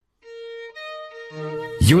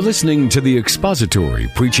You're listening to the expository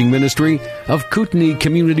preaching ministry of Kootenai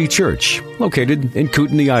Community Church, located in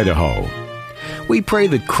Kootenai, Idaho. We pray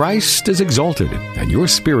that Christ is exalted and your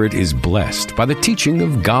spirit is blessed by the teaching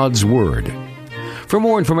of God's Word. For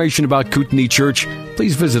more information about Kootenai Church,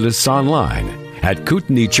 please visit us online at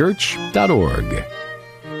kootenaichurch.org.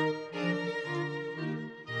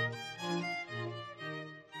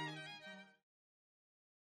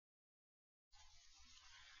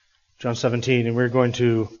 John 17, and we're going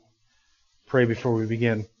to pray before we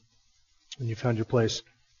begin. When you found your place.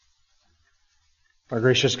 Our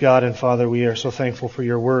gracious God and Father, we are so thankful for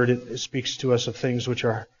your word. It speaks to us of things which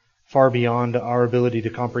are far beyond our ability to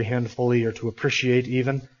comprehend fully or to appreciate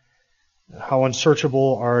even. How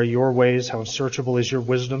unsearchable are your ways, how unsearchable is your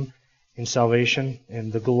wisdom in salvation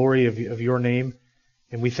and the glory of your name.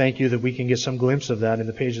 And we thank you that we can get some glimpse of that in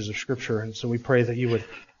the pages of Scripture. And so we pray that you would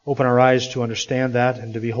open our eyes to understand that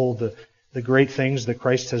and to behold the great things that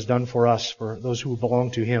Christ has done for us, for those who belong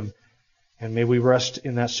to Him. And may we rest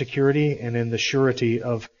in that security and in the surety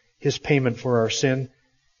of His payment for our sin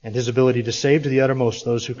and His ability to save to the uttermost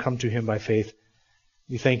those who come to Him by faith.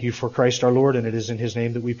 We thank you for Christ our Lord, and it is in His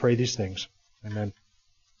name that we pray these things. Amen.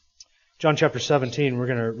 John chapter 17, we're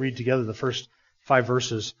going to read together the first 5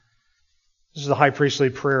 verses. This is the high priestly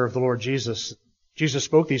prayer of the Lord Jesus. Jesus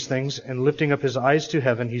spoke these things, and lifting up His eyes to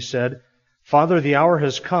heaven, He said, Father, the hour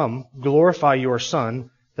has come. Glorify your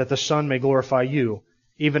Son, that the Son may glorify you,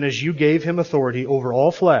 even as you gave Him authority over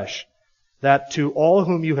all flesh, that to all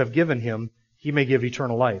whom you have given Him, He may give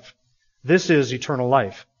eternal life. This is eternal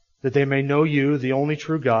life, that they may know you, the only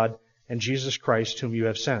true God, and Jesus Christ, whom you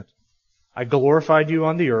have sent. I glorified you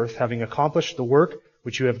on the earth, having accomplished the work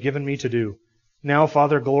which you have given me to do. Now,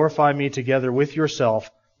 Father, glorify me together with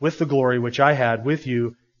yourself, with the glory which I had with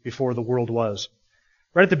you before the world was.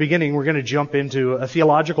 Right at the beginning, we're going to jump into a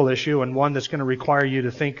theological issue, and one that's going to require you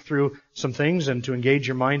to think through some things and to engage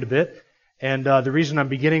your mind a bit. And the reason I'm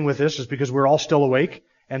beginning with this is because we're all still awake,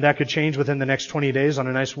 and that could change within the next 20 days on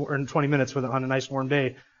a nice, or 20 minutes on a nice warm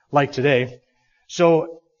day like today.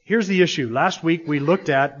 So here's the issue. Last week we looked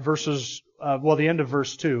at the end of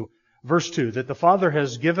verse 2. Verse 2, that the Father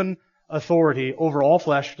has given authority over all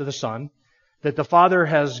flesh to the Son, that the Father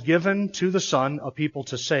has given to the Son a people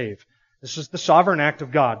to save. This is the sovereign act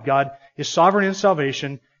of God. God is sovereign in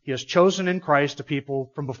salvation. He has chosen in Christ a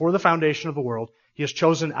people from before the foundation of the world. He has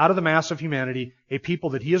chosen out of the mass of humanity a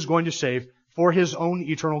people that He is going to save for His own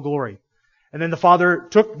eternal glory. And then the Father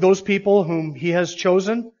took those people whom He has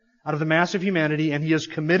chosen out of the mass of humanity, and He has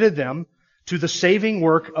committed them to the saving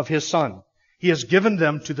work of His Son. He has given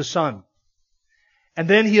them to the Son. And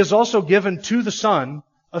then He has also given to the Son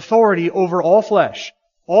authority over all flesh,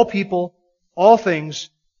 all people, all things.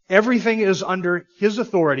 Everything is under His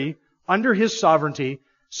authority, under His sovereignty,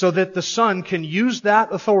 so that the Son can use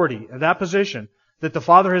that authority and that position that the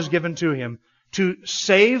Father has given to Him to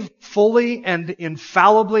save fully and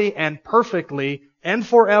infallibly and perfectly and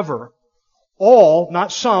forever all,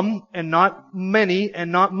 not some and not many and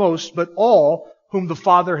not most, but all whom the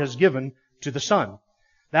Father has given to the Son.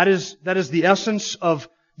 That is the essence of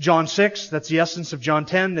John 6. That's the essence of John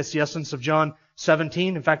 10. That's the essence of John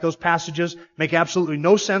 17. In fact, those passages make absolutely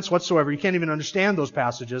no sense whatsoever. You can't even understand those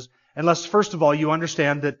passages unless, first of all, you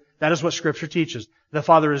understand that that is what Scripture teaches. The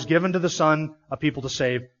Father has given to the Son a people to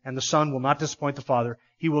save, and the Son will not disappoint the Father.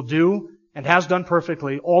 He will do, and has done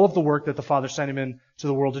perfectly, all of the work that the Father sent Him into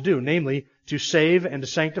the world to do, namely, to save and to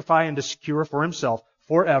sanctify and to secure for Himself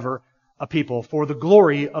forever a people for the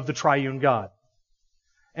glory of the triune God.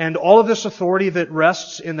 And all of this authority that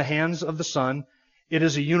rests in the hands of the Son, it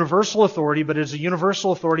is a universal authority, but it is a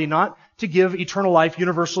universal authority not to give eternal life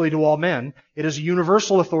universally to all men. It is a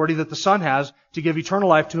universal authority that the Son has to give eternal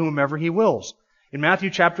life to whomever He wills. In Matthew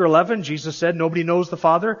chapter 11, Jesus said, nobody knows the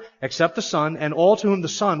Father except the Son, and all to whom the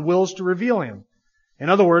Son wills to reveal Him. In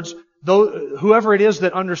other words, whoever it is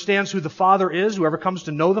that understands who the Father is, whoever comes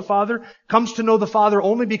to know the Father, comes to know the Father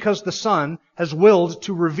only because the Son has willed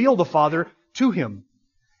to reveal the Father to him.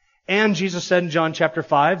 And Jesus said in John chapter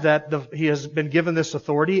 5 that He has been given this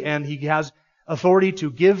authority, and He has authority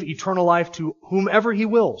to give eternal life to whomever He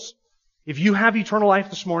wills. If you have eternal life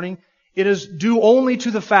this morning, it is due only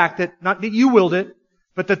to the fact that not that you willed it,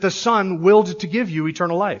 but that the Son willed to give you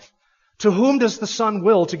eternal life. To whom does the Son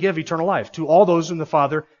will to give eternal life? To all those whom the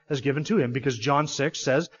Father has given to Him, because John 6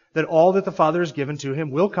 says that all that the Father has given to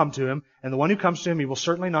Him will come to Him, and the one who comes to Him He will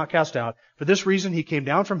certainly not cast out. For this reason He came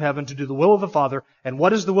down from heaven to do the will of the Father. And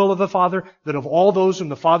what is the will of the Father? That of all those whom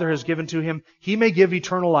the Father has given to Him, He may give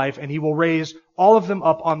eternal life, and He will raise all of them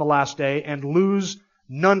up on the last day and lose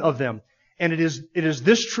none of them. And it is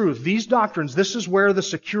this truth, these doctrines, this is where the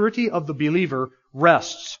security of the believer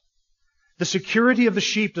rests. The security of the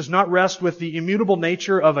sheep does not rest with the immutable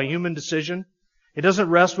nature of a human decision. It doesn't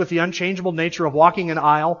rest with the unchangeable nature of walking an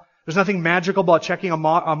aisle. There's nothing magical about checking a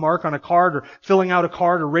mark on a card or filling out a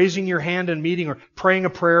card or raising your hand in a meeting or praying a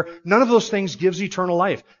prayer. None of those things gives eternal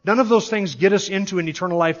life. None of those things get us into an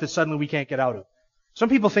eternal life that suddenly we can't get out of. Some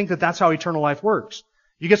people think that that's how eternal life works.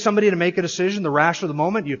 You get somebody to make a decision, the rash of the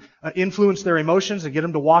moment, you influence their emotions and get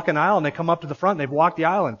them to walk an aisle, and they come up to the front and they've walked the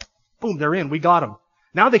aisle and boom, they're in. We got them.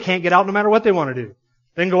 Now they can't get out no matter what they want to do.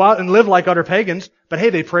 They can go out and live like utter pagans, but hey,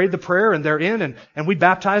 they prayed the prayer and they're in, and we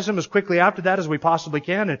baptize them as quickly after that as we possibly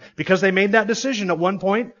can. And because they made that decision at one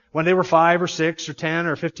point when they were 5 or 6 or 10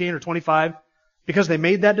 or 15 or 25, because they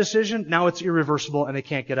made that decision, now it's irreversible and they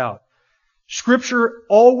can't get out. Scripture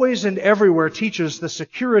always and everywhere teaches the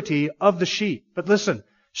security of the sheep. But listen,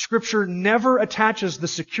 Scripture never attaches the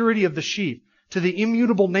security of the sheep to the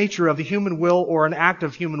immutable nature of the human will or an act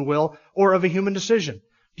of human will or of a human decision.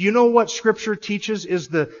 Do you know what Scripture teaches is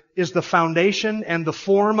the foundation and the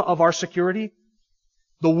form of our security?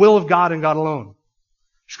 The will of God and God alone.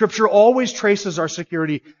 Scripture always traces our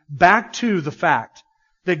security back to the fact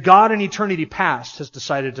that God in eternity past has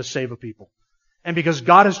decided to save a people. And because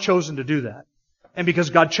God has chosen to do that, and because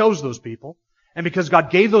God chose those people, and because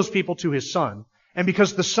God gave those people to His Son, and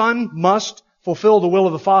because the Son must fulfill the will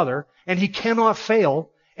of the Father, and He cannot fail,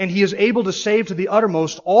 and He is able to save to the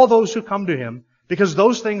uttermost all those who come to Him, because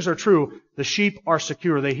those things are true, the sheep are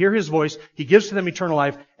secure. They hear His voice, He gives to them eternal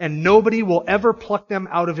life, and nobody will ever pluck them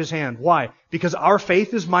out of His hand. Why? Because our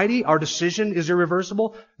faith is mighty, our decision is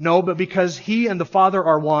irreversible? No, but because He and the Father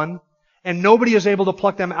are one, and nobody is able to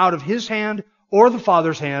pluck them out of His hand or the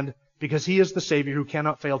Father's hand, because He is the Savior who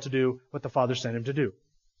cannot fail to do what the Father sent Him to do.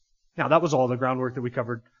 Now, that was all the groundwork that we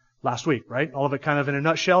covered last week, right? All of it kind of in a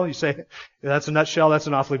nutshell. You say, that's a nutshell, that's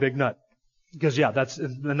an awfully big nut. Because yeah, that's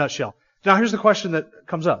in a nutshell. Now here's the question that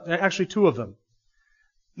comes up. Actually, two of them.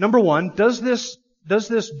 Number one, does this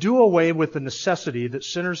do away with the necessity that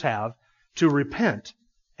sinners have to repent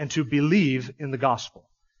and to believe in the gospel?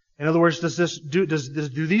 In other words, do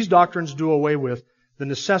these doctrines do away with the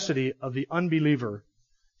necessity of the unbeliever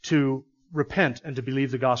to repent and to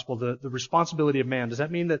believe the gospel, the responsibility of man? Does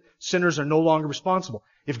that mean that sinners are no longer responsible?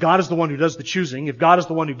 If God is the one who does the choosing, if God is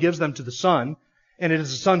the one who gives them to the Son, and it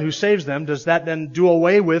is the Son who saves them, does that then do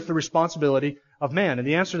away with the responsibility of man? And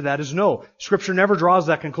the answer to that is no. Scripture never draws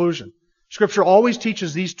that conclusion. Scripture always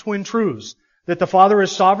teaches these twin truths, that the Father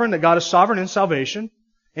is sovereign, that God is sovereign in salvation,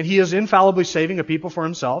 and He is infallibly saving a people for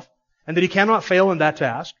Himself, and that He cannot fail in that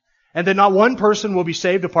task, and that not one person will be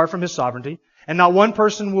saved apart from His sovereignty, and not one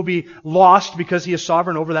person will be lost because He is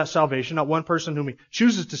sovereign over that salvation. Not one person whom He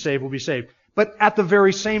chooses to save will be saved. But at the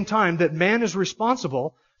very same time, that man is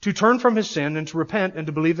responsible to turn from his sin and to repent and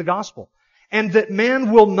to believe the gospel. And that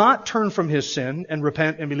man will not turn from his sin and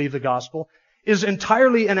repent and believe the gospel is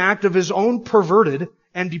entirely an act of his own perverted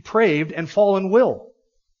and depraved and fallen will.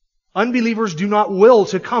 Unbelievers do not will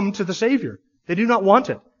to come to the Savior. They do not want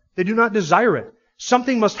it. They do not desire it.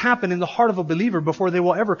 Something must happen in the heart of a believer before they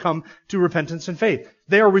will ever come to repentance and faith.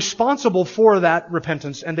 They are responsible for that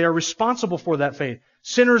repentance and they are responsible for that faith.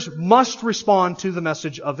 Sinners must respond to the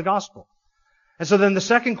message of the gospel. And so then the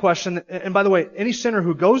second question, and by the way, any sinner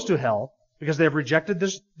who goes to hell, because they have rejected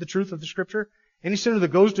the truth of the Scripture, any sinner that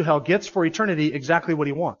goes to hell gets for eternity exactly what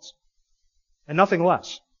he wants. And nothing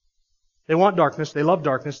less. They want darkness, they love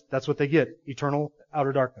darkness, that's what they get, eternal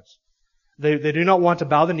outer darkness. They do not want to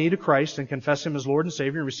bow the knee to Christ and confess Him as Lord and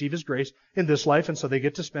Savior and receive His grace in this life, and so they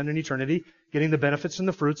get to spend an eternity getting the benefits and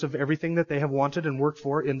the fruits of everything that they have wanted and worked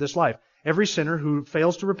for in this life. Every sinner who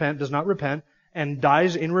fails to repent, does not repent, and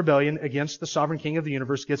dies in rebellion against the sovereign King of the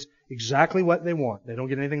universe gets exactly what they want. They don't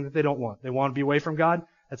get anything that they don't want. They want to be away from God.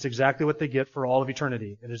 That's exactly what they get for all of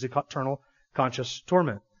eternity. It is eternal conscious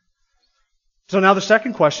torment. So now the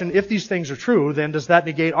second question, if these things are true, then does that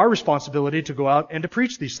negate our responsibility to go out and to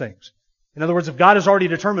preach these things? In other words, if God has already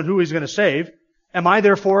determined who He's going to save, am I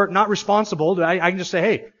therefore not responsible? I can just say,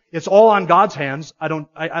 hey, it's all on God's hands. I don't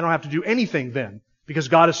have to do anything then. Because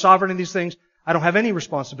God is sovereign in these things, I don't have any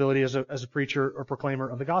responsibility as a preacher or proclaimer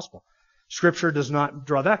of the gospel. Scripture does not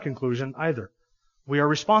draw that conclusion either. We are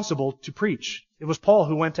responsible to preach. It was Paul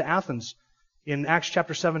who went to Athens in Acts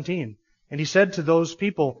chapter 17. And he said to those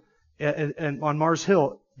people on Mars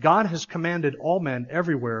Hill, God has commanded all men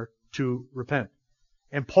everywhere to repent.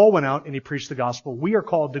 And Paul went out and he preached the gospel. We are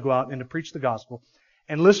called to go out and to preach the gospel.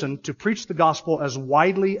 And listen, to preach the gospel as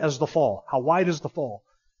widely as the fall. How wide is the fall?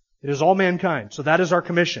 It is all mankind. So that is our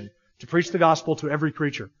commission, to preach the gospel to every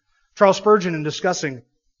creature. Charles Spurgeon, in discussing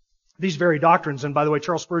these very doctrines, and by the way,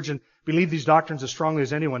 Charles Spurgeon believed these doctrines as strongly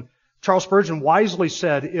as anyone, Charles Spurgeon wisely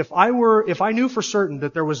said, if I knew for certain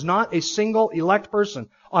that there was not a single elect person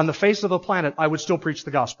on the face of the planet, I would still preach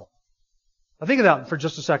the gospel. Now think of that for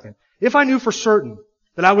just a second. If I knew for certain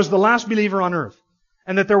that I was the last believer on earth,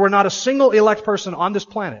 and that there were not a single elect person on this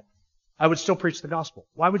planet, I would still preach the gospel.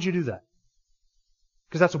 Why would you do that?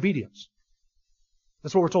 Because that's obedience.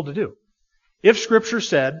 That's what we're told to do. If Scripture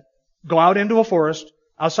said, go out into a forest,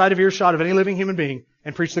 outside of earshot of any living human being,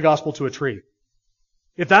 and preach the gospel to a tree.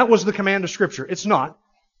 If that was the command of Scripture, it's not.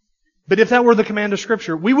 But if that were the command of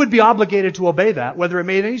Scripture, we would be obligated to obey that, whether it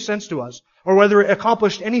made any sense to us, or whether it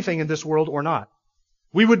accomplished anything in this world or not.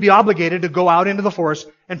 We would be obligated to go out into the forest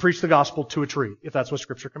and preach the gospel to a tree, if that's what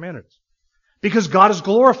Scripture commanded us. Because God is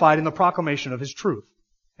glorified in the proclamation of His truth.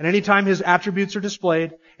 And anytime His attributes are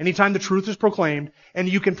displayed, anytime the truth is proclaimed, and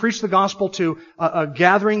you can preach the gospel to a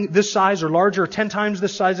gathering this size or larger, 10 times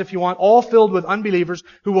this size if you want, all filled with unbelievers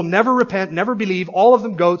who will never repent, never believe, all of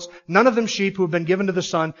them goats, none of them sheep who have been given to the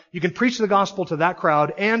Son, you can preach the gospel to that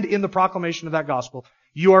crowd, and in the proclamation of that gospel,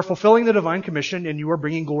 you are fulfilling the divine commission and you are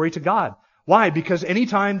bringing glory to God. Why? Because any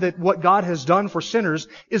time that what God has done for sinners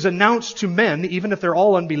is announced to men, even if they're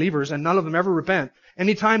all unbelievers and none of them ever repent,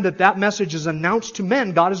 any time that that message is announced to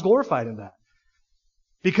men, God is glorified in that.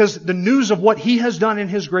 Because the news of what He has done in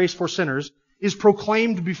His grace for sinners is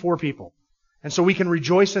proclaimed before people. And so we can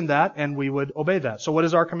rejoice in that and we would obey that. So what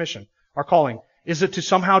is our commission? Our calling? Is it to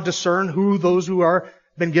somehow discern who those who are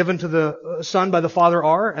been given to the Son by the Father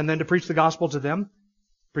are, and then to preach the gospel to them?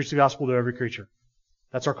 Preach the gospel to every creature.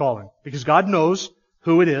 That's our calling. Because God knows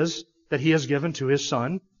who it is that He has given to His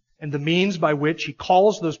Son, and the means by which He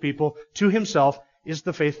calls those people to Himself is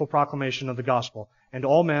the faithful proclamation of the gospel. And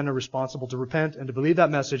all men are responsible to repent and to believe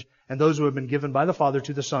that message, and those who have been given by the Father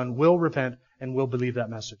to the Son will repent and will believe that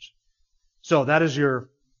message. So that is your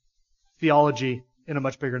theology in a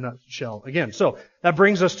much bigger nutshell. Again, so that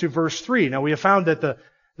brings us to verse 3. Now we have found that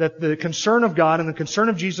the concern of God and the concern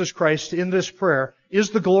of Jesus Christ in this prayer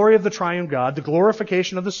is the glory of the triune God, the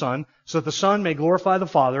glorification of the Son, so that the Son may glorify the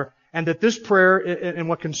Father, and that this prayer, and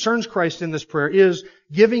what concerns Christ in this prayer, is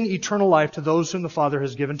giving eternal life to those whom the Father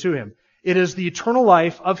has given to Him. It is the eternal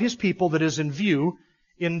life of His people that is in view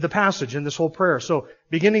in the passage, in this whole prayer. So,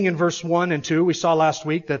 beginning in verse 1 and 2, we saw last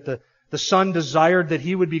week that the Son desired that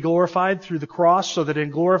He would be glorified through the cross, so that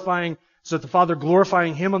the Father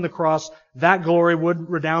glorifying Him on the cross, that glory would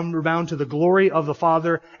rebound to the glory of the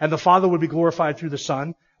Father, and the Father would be glorified through the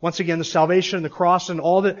Son. Once again, the salvation, the cross, and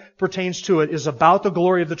all that pertains to it is about the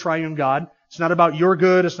glory of the triune God. It's not about your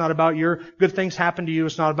good. It's not about your good things happen to you.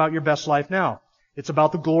 It's not about your best life now. It's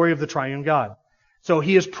about the glory of the triune God. So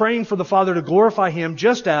He is praying for the Father to glorify Him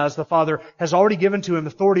just as the Father has already given to Him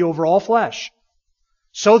authority over all flesh.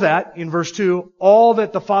 So that, in verse 2, all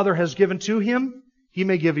that the Father has given to Him, He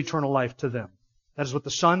may give eternal life to them. That is what the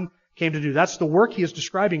Son came to do. That's the work He is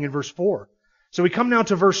describing in verse 4. So we come now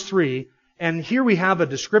to verse 3, and here we have a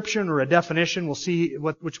description or a definition. We'll see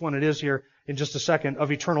which one it is here in just a second,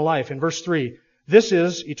 of eternal life. In verse 3, this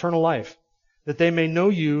is eternal life, that they may know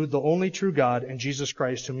You, the only true God, and Jesus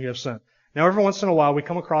Christ, whom You have sent. Now, every once in a while, we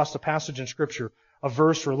come across a passage in Scripture, a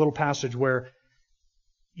verse or a little passage where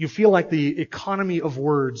you feel like the economy of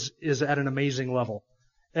words is at an amazing level.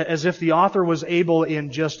 As if the author was able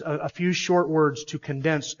in just a few short words to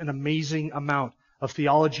condense an amazing amount of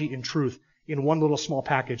theology and truth in one little small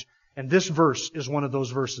package. And this verse is one of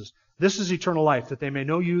those verses. This is eternal life, that they may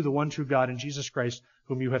know You, the one true God, and Jesus Christ,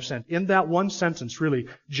 whom You have sent. In that one sentence, really,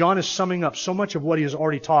 John is summing up so much of what he has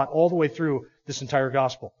already taught all the way through this entire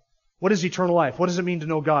gospel. What is eternal life? What does it mean to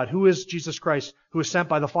know God? Who is Jesus Christ, who is sent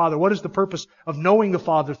by the Father? What is the purpose of knowing the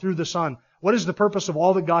Father through the Son? What is the purpose of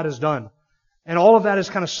all that God has done? And all of that is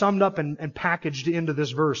kind of summed up and packaged into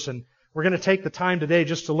this verse. And we're going to take the time today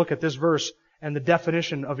just to look at this verse and the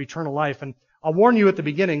definition of eternal life. And I'll warn you at the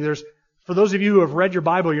beginning, for those of you who have read your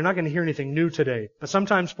Bible, you're not going to hear anything new today. But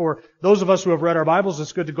sometimes for those of us who have read our Bibles,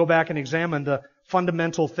 it's good to go back and examine the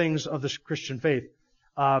fundamental things of the Christian faith.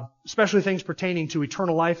 Especially things pertaining to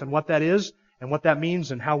eternal life and what that is and what that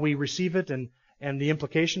means and how we receive it and the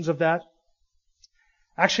implications of that.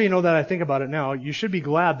 Actually, that I think about it now, you should be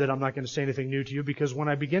glad that I'm not going to say anything new to you, because when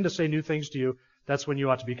I begin to say new things to you, that's when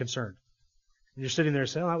you ought to be concerned. And you're sitting there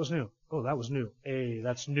saying, oh, that was new. Oh, that was new. Hey,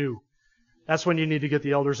 that's new. That's when you need to get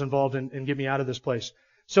the elders involved and get me out of this place.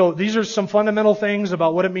 So these are some fundamental things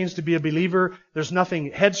about what it means to be a believer. There's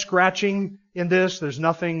nothing head-scratching in this. There's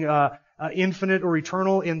nothing infinite or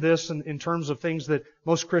eternal in this in terms of things that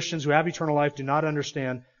most Christians who have eternal life do not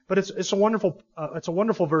understand. But it's a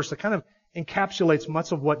wonderful verse that kind of encapsulates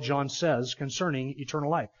much of what John says concerning eternal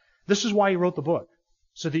life. This is why he wrote the book,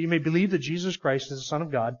 so that you may believe that Jesus Christ is the Son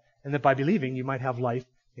of God, and that by believing you might have life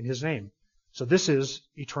in His name. So this is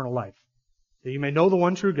eternal life, that you may know the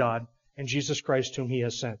one true God and Jesus Christ whom He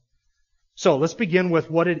has sent. So let's begin with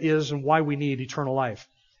what it is and why we need eternal life.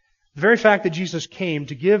 The very fact that Jesus came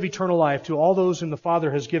to give eternal life to all those whom the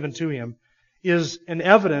Father has given to Him is an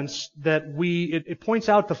evidence that it points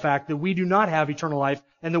out the fact that we do not have eternal life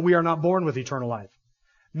and that we are not born with eternal life.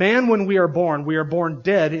 Man, when we are born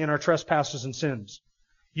dead in our trespasses and sins.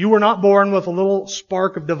 You were not born with a little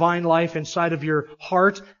spark of divine life inside of your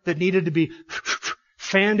heart that needed to be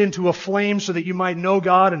fanned into a flame so that you might know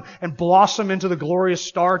God and blossom into the glorious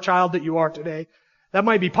star child that you are today. That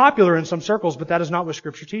might be popular in some circles, but that is not what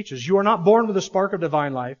Scripture teaches. You are not born with a spark of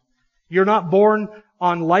divine life. You're not born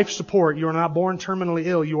on life support. You are not born terminally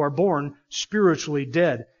ill. You are born spiritually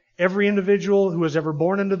dead. Every individual who is ever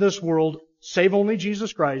born into this world, save only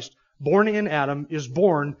Jesus Christ, born in Adam, is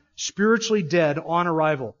born spiritually dead on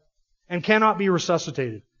arrival and cannot be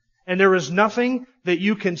resuscitated. And there is nothing that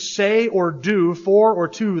you can say or do for or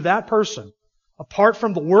to that person apart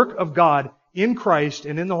from the work of God in Christ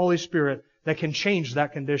and in the Holy Spirit that can change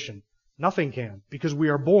that condition. Nothing can, because we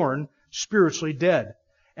are born spiritually dead.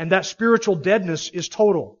 And that spiritual deadness is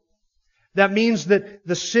total. That means that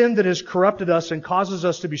the sin that has corrupted us and causes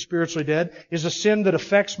us to be spiritually dead is a sin that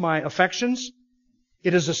affects my affections.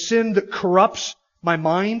 It is a sin that corrupts my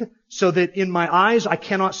mind so that in my eyes I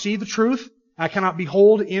cannot see the truth. I cannot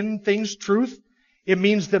behold in things truth. It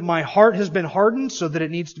means that my heart has been hardened so that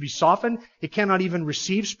it needs to be softened. It cannot even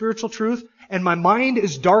receive spiritual truth. And my mind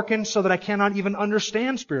is darkened so that I cannot even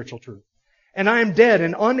understand spiritual truth. And I am dead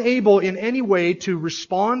and unable in any way to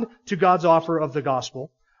respond to God's offer of the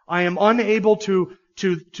gospel. I am unable to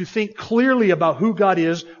think clearly about who God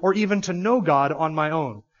is or even to know God on my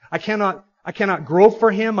own. I cannot grope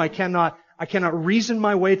for Him. I cannot reason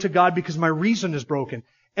my way to God because my reason is broken.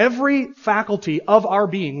 Every faculty of our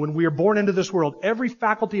being, when we are born into this world, every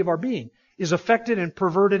faculty of our being is affected and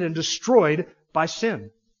perverted and destroyed by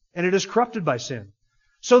sin. And it is corrupted by sin.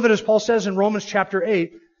 So that, as Paul says in Romans chapter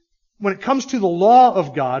 8, when it comes to the law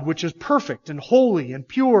of God, which is perfect and holy and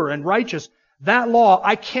pure and righteous, that law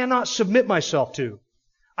I cannot submit myself to.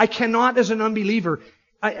 I cannot, as an unbeliever,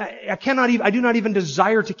 I do not even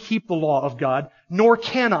desire to keep the law of God, nor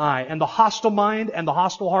can I. And the hostile mind and the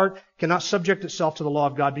hostile heart cannot subject itself to the law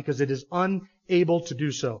of God because it is unable to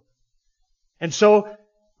do so. And so,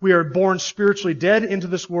 we are born spiritually dead into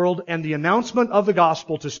this world, and the announcement of the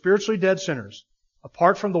gospel to spiritually dead sinners,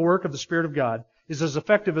 apart from the work of the Spirit of God, is as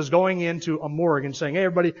effective as going into a morgue and saying, "Hey,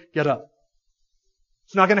 everybody, get up."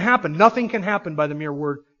 It's not going to happen. Nothing can happen by the mere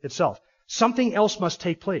word itself. Something else must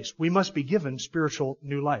take place. We must be given spiritual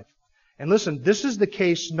new life. And listen, this is the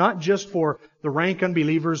case not just for the rank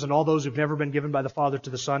unbelievers and all those who've never been given by the Father to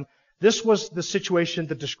the Son. This was the situation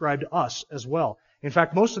that described us as well. In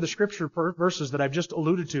fact, most of the Scripture verses that I've just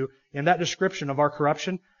alluded to in that description of our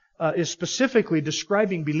corruption is specifically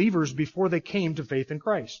describing believers before they came to faith in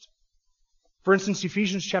Christ. For instance,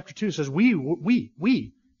 Ephesians chapter 2 says, we,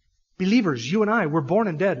 believers, you and I, were born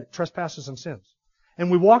and dead, trespasses and sins. And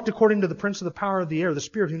we walked according to the prince of the power of the air, the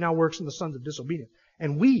spirit who now works in the sons of disobedience.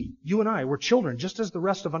 And we, you and I, were children, just as the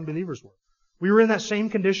rest of unbelievers were. We were in that same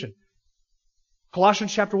condition.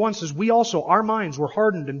 Colossians chapter 1 says, we also, our minds were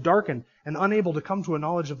hardened and darkened and unable to come to a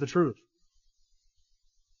knowledge of the truth.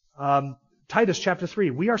 Titus chapter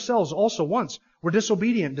 3, we ourselves also once were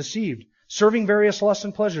disobedient, deceived, serving various lusts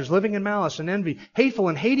and pleasures, living in malice and envy, hateful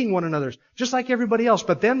and hating one another, just like everybody else.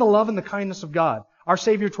 But then the love and the kindness of God, our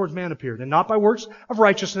Savior towards man, appeared, and not by works of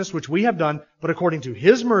righteousness which we have done, but according to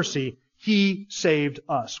His mercy, He saved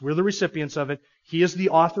us. We're the recipients of it. He is the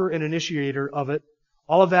author and initiator of it.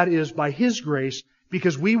 All of that is by His grace,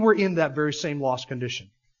 because we were in that very same lost condition.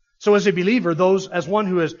 So as a believer, as one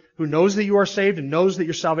who knows that you are saved and knows that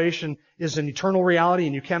your salvation is an eternal reality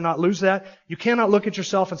and you cannot lose that, you cannot look at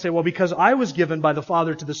yourself and say, well, because I was given by the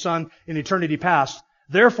Father to the Son in eternity past,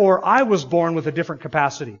 therefore I was born with a different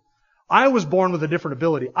capacity. I was born with a different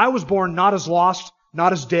ability. I was born not as lost,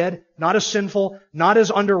 not as dead, not as sinful, not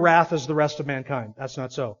as under wrath as the rest of mankind. That's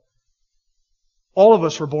not so. All of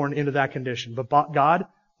us were born into that condition. But God,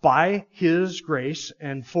 by His grace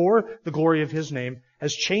and for the glory of His name,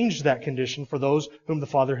 has changed that condition for those whom the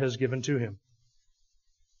Father has given to Him.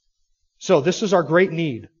 So this is our great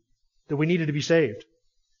need, that we needed to be saved.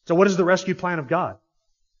 So what is the rescue plan of God?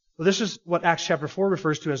 Well, this is what Acts chapter 4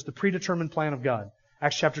 refers to as the predetermined plan of God.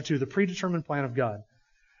 Acts chapter 2, the predetermined plan of God.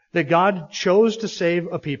 That God chose to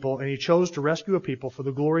save a people and He chose to rescue a people for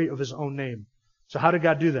the glory of His own name. So how did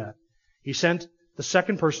God do that? He sent the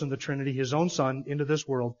second person of the Trinity, His own Son, into this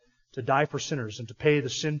world to die for sinners and to pay the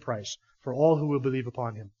sin price for all who will believe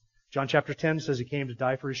upon Him. John chapter 10 says He came to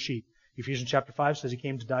die for His sheep. Ephesians chapter 5 says He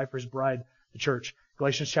came to die for His bride, the church.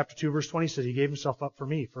 Galatians chapter 2 verse 20 says He gave Himself up for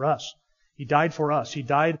me, for us. He died for us. He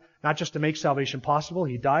died not just to make salvation possible.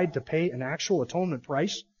 He died to pay an actual atonement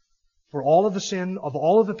price for all of the sin of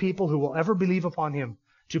all of the people who will ever believe upon Him.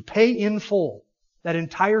 To pay in full that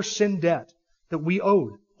entire sin debt that we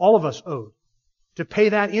owed, all of us owed. To pay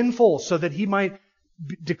that in full so that He might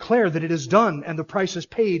declare that it is done and the price is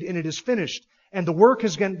paid and it is finished and the work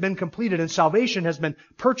has been completed and salvation has been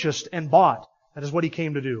purchased and bought. That is what He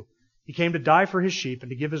came to do. He came to die for His sheep and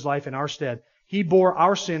to give His life in our stead. He bore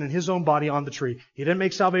our sin in His own body on the tree. He didn't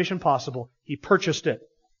make salvation possible. He purchased it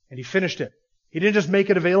and He finished it. He didn't just make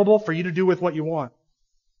it available for you to do with what you want.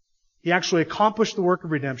 He actually accomplished the work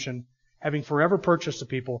of redemption, having forever purchased the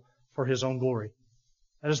people for His own glory.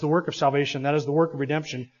 That is the work of salvation. That is the work of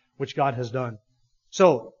redemption which God has done.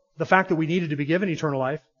 So, the fact that we needed to be given eternal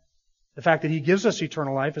life, the fact that He gives us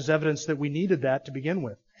eternal life is evidence that we needed that to begin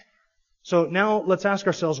with. So now let's ask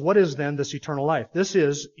ourselves, what is then this eternal life? This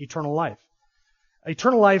is eternal life.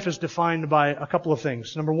 Eternal life is defined by a couple of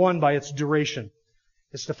things. Number one, by its duration.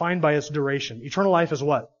 It's defined by its duration. Eternal life is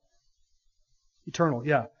what? Eternal,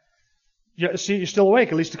 yeah. See, you're still awake.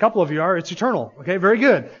 At least a couple of you are. It's eternal. Okay, very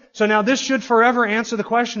good. So now this should forever answer the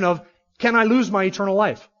question of, can I lose my eternal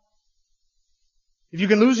life? If you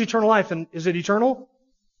can lose eternal life, then is it eternal?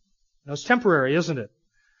 No, it's temporary, isn't it?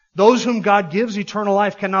 Those whom God gives eternal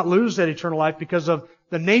life cannot lose that eternal life because of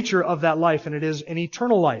the nature of that life, and it is an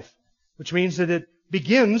eternal life, which means that it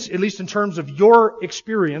begins, at least in terms of your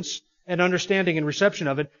experience and understanding and reception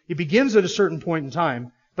of it, it begins at a certain point in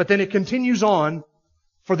time, but then it continues on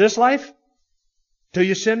for this life, till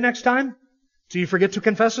you sin next time, till you forget to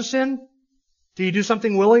confess a sin, till you do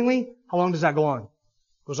something willingly. How long does that go on?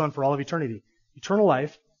 It goes on for all of eternity. Eternal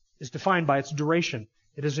life is defined by its duration.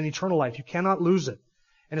 It is an eternal life. You cannot lose it.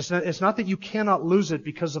 And it's not that you cannot lose it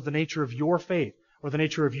because of the nature of your faith or the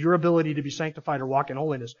nature of your ability to be sanctified or walk in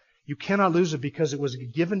holiness. You cannot lose it because it was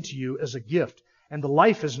given to you as a gift. And the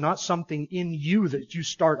life is not something in you that you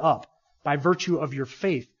start up by virtue of your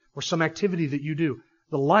faith or some activity that you do.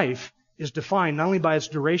 The life is defined not only by its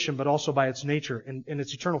duration but also by its nature. And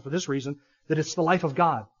it's eternal for this reason, that it's the life of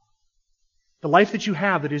God. The life that you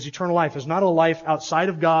have that is eternal life is not a life outside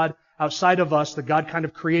of God, outside of us, that God kind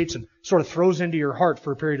of creates and sort of throws into your heart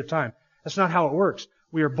for a period of time. That's not how it works.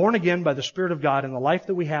 We are born again by the Spirit of God, and the life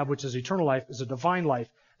that we have, which is eternal life, is a divine life.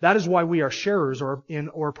 That is why we are sharers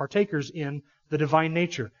or partakers in the divine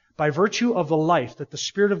nature. By virtue of the life that the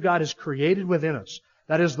Spirit of God has created within us,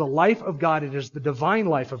 that is the life of God, it is the divine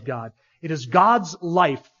life of God. It is God's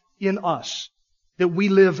life in us that we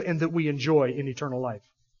live and that we enjoy in eternal life.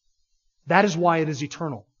 That is why it is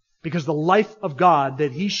eternal. Because the life of God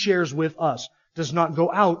that He shares with us does not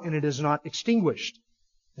go out and it is not extinguished.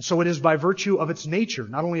 And so it is by virtue of its nature,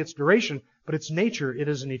 not only its duration, but its nature, it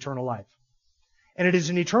is an eternal life. And it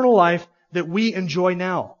is an eternal life that we enjoy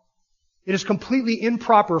now. It is completely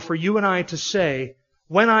improper for you and I to say,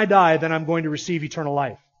 when I die, then I'm going to receive eternal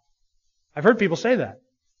life. I've heard people say that.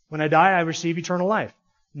 When I die, I receive eternal life.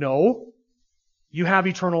 No. You have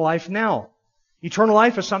eternal life now. Eternal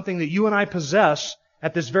life is something that you and I possess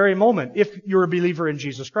at this very moment, if you're a believer in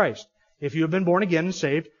Jesus Christ. If you have been born again and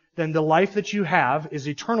saved, then the life that you have is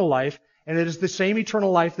eternal life, and it is the same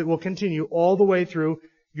eternal life that will continue all the way through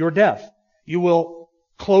your death. You will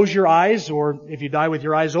close your eyes, or if you die with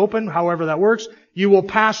your eyes open, however that works, you will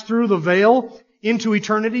pass through the veil into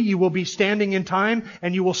eternity. You will be standing in time,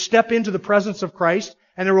 and you will step into the presence of Christ,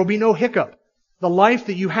 and there will be no hiccup. The life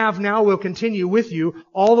that you have now will continue with you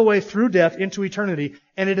all the way through death into eternity.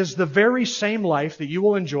 And it is the very same life that you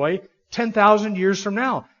will enjoy 10,000 years from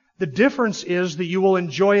now. The difference is that you will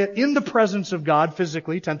enjoy it in the presence of God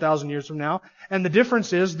physically 10,000 years from now. And the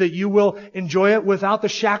difference is that you will enjoy it without the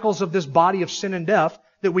shackles of this body of sin and death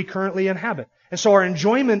that we currently inhabit. And so our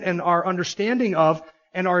enjoyment and our understanding of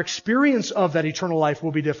and our experience of that eternal life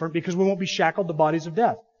will be different because we won't be shackled to bodies of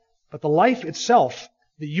death. But the life itself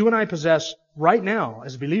that you and I possess right now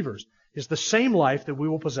as believers is the same life that we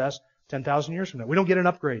will possess 10,000 years from now. We don't get an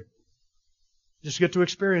upgrade. Just get to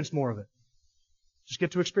experience more of it. Just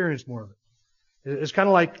get to experience more of it. It's kind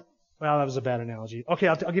of like, well, that was a bad analogy. Okay,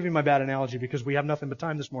 I'll give you my bad analogy because we have nothing but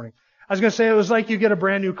time this morning. I was going to say it was like you get a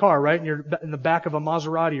brand new car, right? And you're in the back of a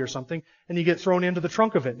Maserati or something, and you get thrown into the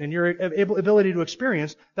trunk of it. And your ability to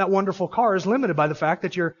experience that wonderful car is limited by the fact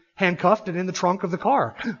that you're handcuffed and in the trunk of the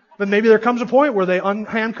car. But maybe there comes a point where they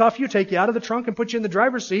unhandcuff you, take you out of the trunk, and put you in the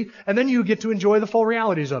driver's seat, and then you get to enjoy the full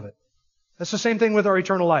realities of it. That's the same thing with our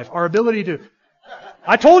eternal life. Our ability to...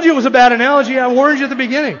 I told you it was a bad analogy. I warned you at the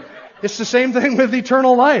beginning. It's the same thing with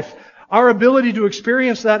eternal life. Our ability to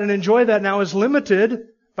experience that and enjoy that now is limited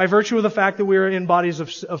by virtue of the fact that we are in bodies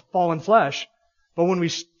of fallen flesh. But when we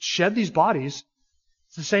shed these bodies,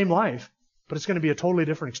 it's the same life, but it's going to be a totally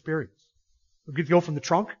different experience. We could go from the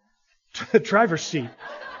trunk to the driver's seat.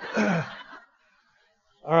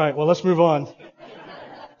 All right, well, let's move on.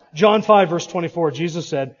 John 5, verse 24, Jesus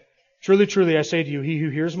said, "Truly, truly, I say to you, he who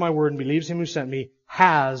hears my word and believes him who sent me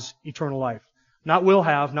has eternal life." Not will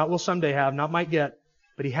have, not will someday have, not might get,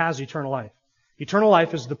 but he has eternal life. Eternal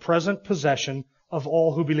life is the present possession of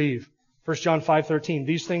all who believe. 1 John 5:13,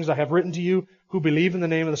 "These things I have written to you who believe in the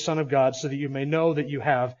name of the Son of God, so that you may know that you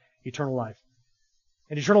have eternal life."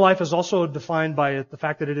 And eternal life is also defined by the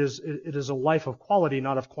fact that it is a life of quality,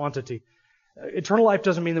 not of quantity. Eternal life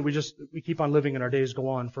doesn't mean that we keep on living and our days go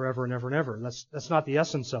on forever and ever and ever. That's not the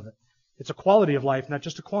essence of it. It's a quality of life, not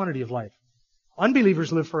just a quantity of life.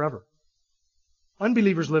 Unbelievers live forever.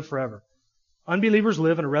 Unbelievers live forever. Unbelievers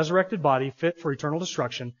live in a resurrected body fit for eternal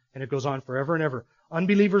destruction, and it goes on forever and ever.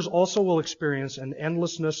 Unbelievers also will experience an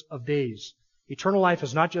endlessness of days. Eternal life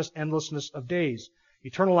is not just endlessness of days.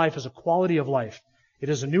 Eternal life is a quality of life. It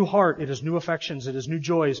is a new heart. It is new affections. It is new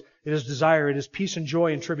joys. It is desire. It is peace and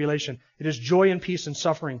joy in tribulation. It is joy and peace in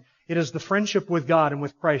suffering. It is the friendship with God and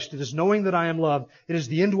with Christ. It is knowing that I am loved. It is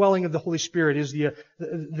the indwelling of the Holy Spirit. It is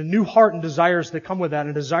the new heart and desires that come with that,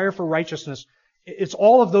 and a desire for righteousness. It's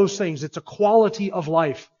all of those things. It's a quality of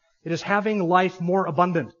life. It is having life more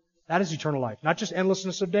abundant. That is eternal life, not just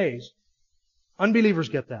endlessness of days. Unbelievers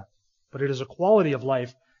get that. But it is a quality of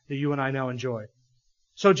life that you and I now enjoy.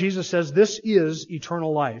 So Jesus says, this is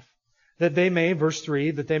eternal life, that they may, verse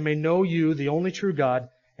 3, that they may know you, the only true God,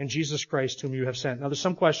 and Jesus Christ whom you have sent. Now there's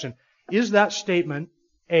some question. Is that statement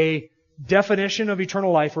a definition of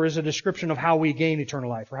eternal life, or is it a description of how we gain eternal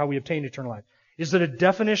life, or how we obtain eternal life? Is it a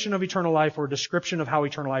definition of eternal life or a description of how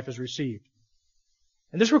eternal life is received?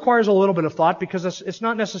 And this requires a little bit of thought because it's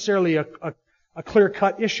not necessarily a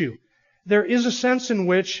clear-cut issue. There is a sense in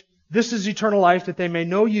which this is eternal life, that they may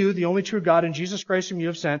know you, the only true God, and Jesus Christ whom you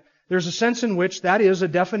have sent. There's a sense in which that is a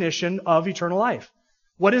definition of eternal life.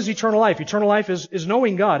 What is eternal life? Eternal life is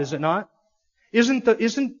knowing God, is it not? Isn't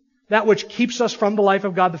that which keeps us from the life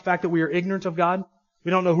of God the fact that we are ignorant of God? We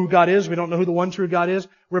don't know who God is. We don't know who the one true God is.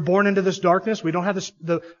 We're born into this darkness. We don't have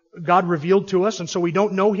the God revealed to us, and so we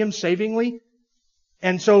don't know Him savingly.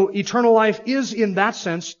 And so eternal life is, in that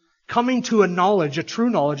sense, coming to a knowledge, a true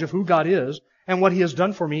knowledge of who God is and what He has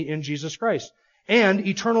done for me in Jesus Christ. And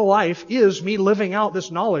eternal life is me living out this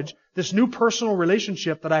knowledge, this new personal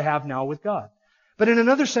relationship that I have now with God. But in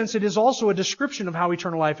another sense, it is also a description of how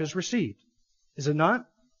eternal life is received. Is it not?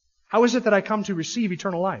 How is it that I come to receive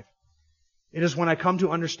eternal life? It is when I come to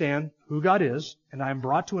understand who God is, and I am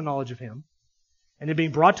brought to a knowledge of Him. And in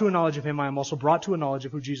being brought to a knowledge of Him, I am also brought to a knowledge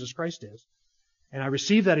of who Jesus Christ is. And I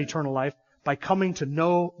receive that eternal life by coming to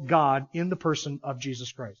know God in the person of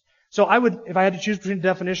Jesus Christ. So if I had to choose between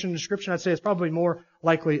definition and description, I'd say it's probably more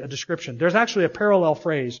likely a description. There's actually a parallel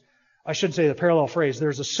phrase. I should say the parallel phrase.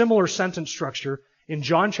 There's a similar sentence structure in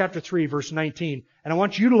John chapter 3, verse 19. And I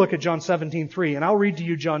want you to look at John 17:3, and I'll read to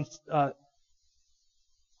you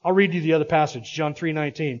I'll read you the other passage, John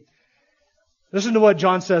 3:19. Listen to what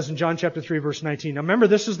John says in John chapter 3, verse 19. Now remember,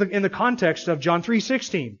 this is in the context of John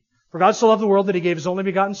 3:16. For God so loved the world that He gave His only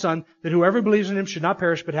begotten Son, that whoever believes in Him should not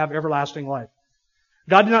perish but have everlasting life.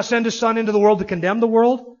 God did not send His Son into the world to condemn the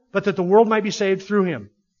world, but that the world might be saved through Him.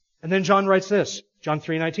 And then John writes this, John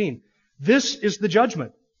 3:19. This is the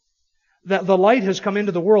judgment, that the light has come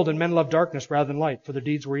into the world, and men love darkness rather than light, for their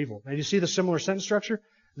deeds were evil. Now, do you see the similar sentence structure?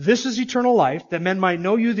 This is eternal life, that men might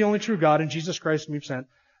know you, the only true God, and Jesus Christ whom you've sent.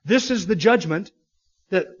 This is the judgment,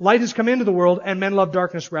 that light has come into the world, and men love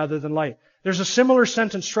darkness rather than light. There's a similar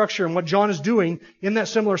sentence structure, and what John is doing in that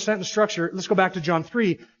similar sentence structure, let's go back to John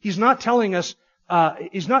 3, he's not telling us,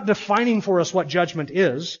 he's not defining for us what judgment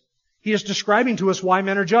is. He is describing to us why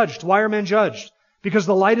men are judged. Why are men judged? Because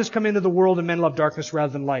the light has come into the world, and men love darkness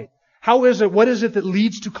rather than light. How is it? What is it that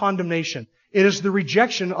leads to condemnation? It is the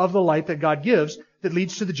rejection of the light that God gives that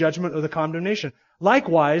leads to the judgment or the condemnation.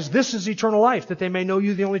 Likewise, this is eternal life, that they may know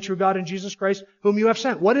you, the only true God, and Jesus Christ, whom you have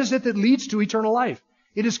sent. What is it that leads to eternal life?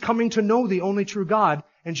 It is coming to know the only true God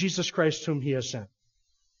and Jesus Christ, whom He has sent.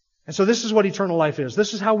 And so this is what eternal life is.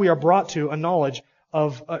 This is how we are brought to a knowledge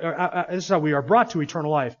of, this is how we are brought to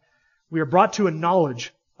eternal life. We are brought to a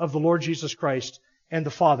knowledge of the Lord Jesus Christ and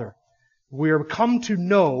the Father. We are come to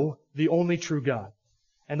know the only true God.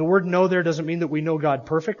 And the word know there doesn't mean that we know God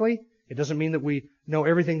perfectly. It doesn't mean that we know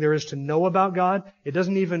everything there is to know about God. It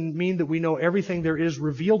doesn't even mean that we know everything there is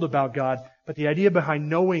revealed about God. But the idea behind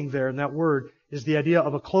knowing there in that word is the idea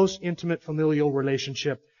of a close, intimate, familial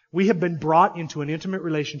relationship. We have been brought into an intimate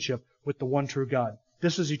relationship with the one true God.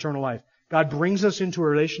 This is eternal life. God brings us into a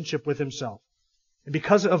relationship with Himself. And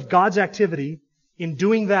because of God's activity in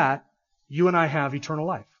doing that, you and I have eternal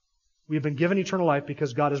life. We have been given eternal life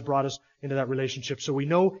because God has brought us into that relationship. So we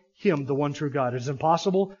know Him, the one true God. It is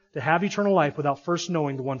impossible to have eternal life without first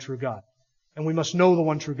knowing the one true God. And we must know the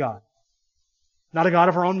one true God. Not a God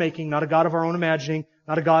of our own making, not a God of our own imagining,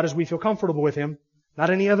 not a God as we feel comfortable with Him, not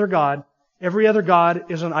any other God. Every other God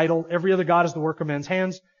is an idol. Every other God is the work of men's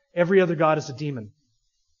hands. Every other God is a demon.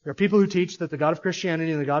 There are people who teach that the God of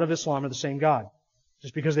Christianity and the God of Islam are the same God.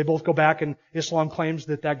 Just because they both go back and Islam claims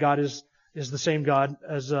that that God is the same God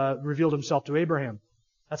as revealed Himself to Abraham.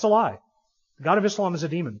 That's a lie. The God of Islam is a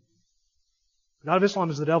demon. The God of Islam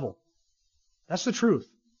is the devil. That's the truth.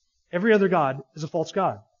 Every other God is a false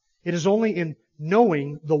God. It is only in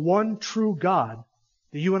knowing the one true God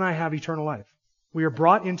that you and I have eternal life. We are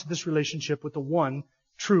brought into this relationship with the one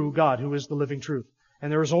true God who is the living truth.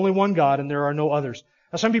 And there is only one God and there are no others.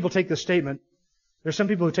 Now some people take this statement, there's some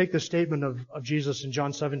people who take this statement of Jesus in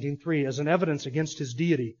John 17:3 as an evidence against His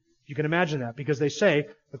deity. You can imagine that, because they say,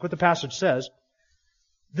 look what the passage says,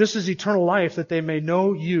 this is eternal life, that they may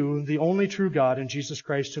know you, the only true God, and Jesus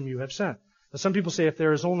Christ whom you have sent. Now some people say if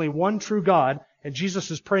there is only one true God, and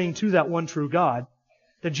Jesus is praying to that one true God,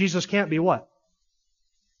 then Jesus can't be what?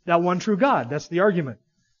 That one true God. That's the argument.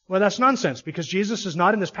 Well, that's nonsense, because Jesus is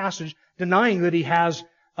not in this passage denying that He has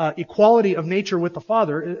equality of nature with the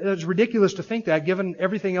Father. It's ridiculous to think that, given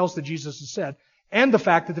everything else that Jesus has said, and the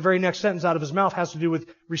fact that the very next sentence out of His mouth has to do with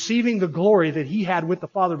receiving the glory that He had with the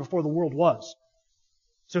Father before the world was.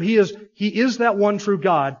 So He is that one true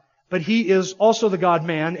God, but He is also the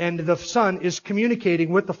God-man, and the Son is communicating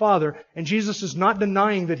with the Father, and Jesus is not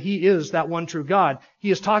denying that He is that one true God.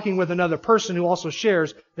 He is talking with another person who also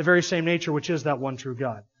shares the very same nature, which is that one true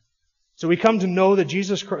God. So we come to know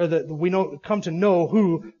that come to know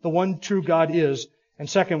who the one true God is, and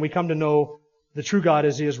second, we come to know the true God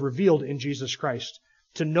as He is revealed in Jesus Christ.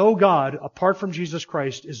 To know God apart from Jesus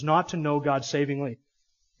Christ is not to know God savingly.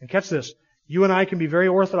 And catch this. You and I can be very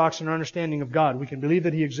orthodox in our understanding of God. We can believe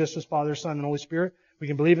that He exists as Father, Son, and Holy Spirit. We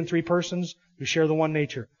can believe in three persons who share the one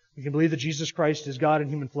nature. We can believe that Jesus Christ is God in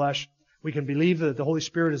human flesh. We can believe that the Holy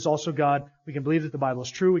Spirit is also God. We can believe that the Bible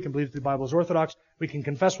is true. We can believe that the Bible is orthodox. We can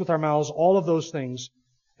confess with our mouths all of those things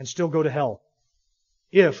and still go to hell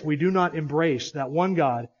if we do not embrace that one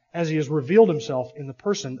God as He has revealed Himself in the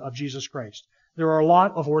person of Jesus Christ. There are a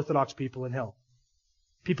lot of orthodox people in hell.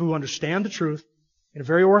 People who understand the truth in a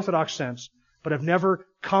very orthodox sense, but have never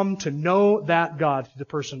come to know that God through the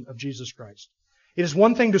person of Jesus Christ. It is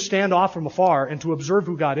one thing to stand off from afar and to observe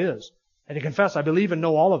who God is, and to confess, I believe and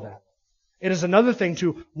know all of that. It is another thing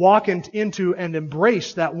to walk into and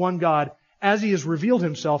embrace that one God as He has revealed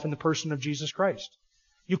Himself in the person of Jesus Christ.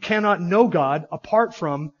 You cannot know God apart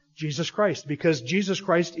from Jesus Christ, because Jesus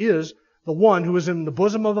Christ is the one who is in the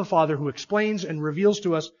bosom of the Father, who explains and reveals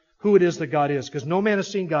to us who it is that God is. Because no man has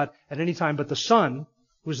seen God at any time but the Son,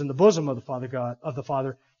 who is in the bosom of the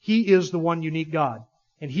Father. He is the one unique God,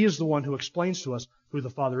 and He is the one who explains to us who the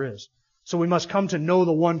Father is. So we must come to know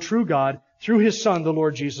the one true God through His Son, the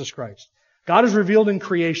Lord Jesus Christ. God is revealed in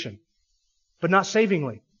creation, but not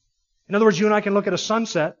savingly. In other words, you and I can look at a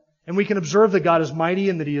sunset, and we can observe that God is mighty,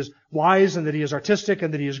 and that He is wise, and that He is artistic,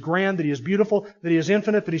 and that He is grand, that He is beautiful, that He is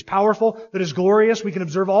infinite, that He's powerful, that He is glorious. We can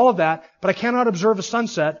observe all of that, but I cannot observe a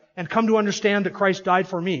sunset and come to understand that Christ died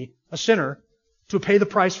for me, a sinner, to pay the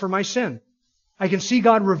price for my sin. I can see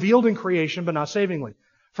God revealed in creation, but not savingly.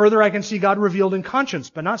 Further, I can see God revealed in conscience,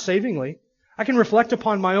 but not savingly. I can reflect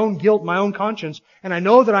upon my own guilt, my own conscience, and I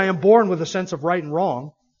know that I am born with a sense of right and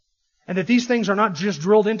wrong, and that these things are not just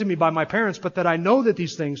drilled into me by my parents, but that I know that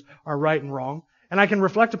these things are right and wrong. And I can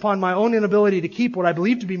reflect upon my own inability to keep what I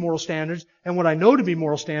believe to be moral standards and what I know to be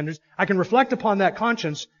moral standards. I can reflect upon that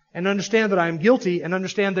conscience and understand that I am guilty, and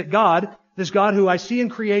understand that God, this God who I see in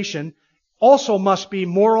creation, also must be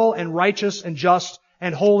moral and righteous and just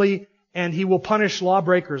and holy, and He will punish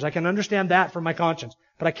lawbreakers. I can understand that from my conscience.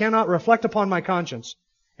 But I cannot reflect upon my conscience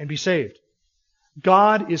and be saved.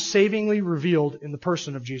 God is savingly revealed in the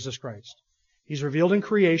person of Jesus Christ. He's revealed in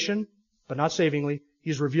creation, but not savingly.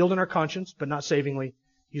 He's revealed in our conscience, but not savingly.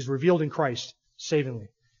 He's revealed in Christ, savingly.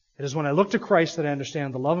 It is when I look to Christ that I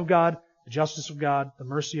understand the love of God, the justice of God, the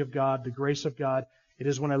mercy of God, the grace of God. It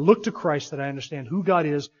is when I look to Christ that I understand who God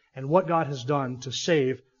is and what God has done to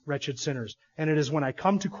save wretched sinners. And it is when I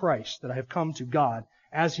come to Christ that I have come to God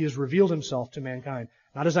as He has revealed Himself to mankind.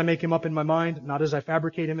 Not as I make Him up in my mind, not as I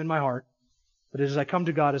fabricate Him in my heart, but as I come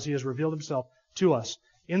to God as He has revealed Himself to us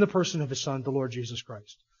in the person of His Son, the Lord Jesus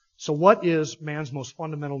Christ. So what is man's most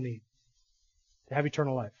fundamental need? To have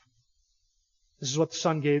eternal life. This is what the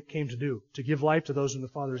Son came to do, to give life to those whom the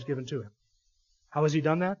Father has given to Him. How has He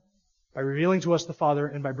done that? By revealing to us the Father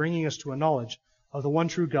and by bringing us to a knowledge of the one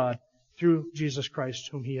true God through Jesus Christ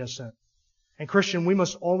whom He has sent. And Christian, we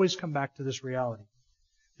must always come back to this reality.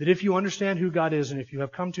 That if you understand who God is and if you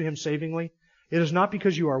have come to Him savingly, it is not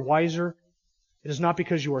because you are wiser. It is not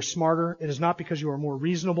because you are smarter. It is not because you are more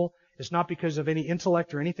reasonable. It's not because of any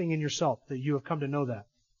intellect or anything in yourself that you have come to know that.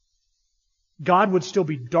 God would still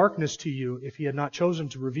be darkness to you if He had not chosen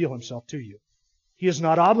to reveal Himself to you. He is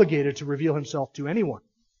not obligated to reveal Himself to anyone,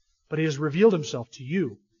 but He has revealed Himself to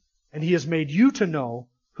you. And He has made you to know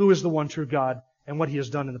who is the one true God and what He has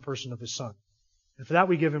done in the person of His Son. And for that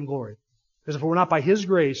we give Him glory. Because if it were not by His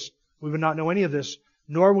grace, we would not know any of this,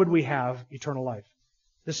 nor would we have eternal life.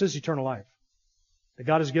 This is eternal life. That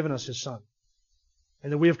God has given us His Son.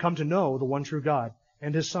 And that we have come to know the one true God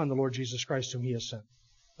and His Son, the Lord Jesus Christ, whom He has sent.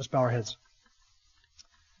 Let's bow our heads.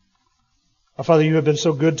 Our Father, You have been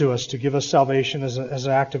so good to us to give us salvation as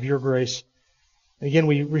an act of Your grace. And again,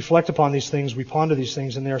 we reflect upon these things, we ponder these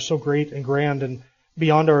things, and they are so great and grand and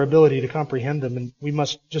beyond our ability to comprehend them. And we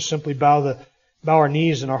must just simply bow our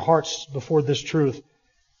knees and our hearts before this truth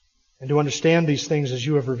and to understand these things as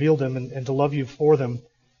You have revealed them and to love You for them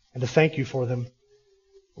and to thank You for them.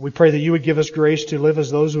 We pray that You would give us grace to live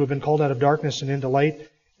as those who have been called out of darkness and into light,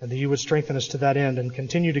 and that You would strengthen us to that end and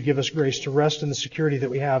continue to give us grace to rest in the security that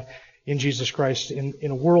we have in Jesus Christ. In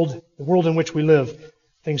the world in which we live,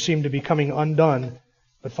 things seem to be coming undone.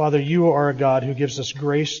 But Father, You are a God who gives us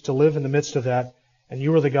grace to live in the midst of that, and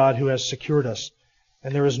You are the God who has secured us.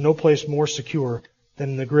 And there is no place more secure than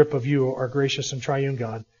in the grip of You, our gracious and triune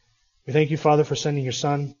God. We thank You, Father, for sending Your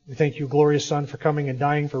Son. We thank You, glorious Son, for coming and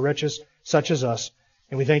dying for wretches such as us.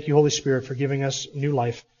 And we thank You, Holy Spirit, for giving us new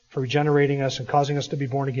life, for regenerating us and causing us to be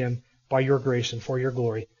born again by Your grace and for Your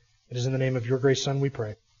glory. It is in the name of Your great Son we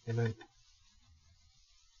pray. Amen.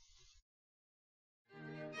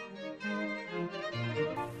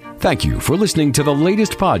 Thank you for listening to the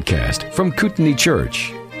latest podcast from Kootenai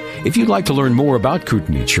Church. If you'd like to learn more about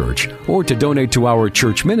Kootenai Church or to donate to our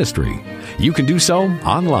church ministry, you can do so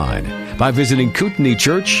online by visiting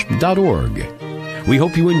kootenaichurch.org. We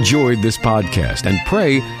hope you enjoyed this podcast and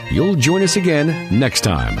pray you'll join us again next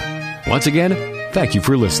time. Once again, thank you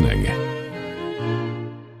for listening.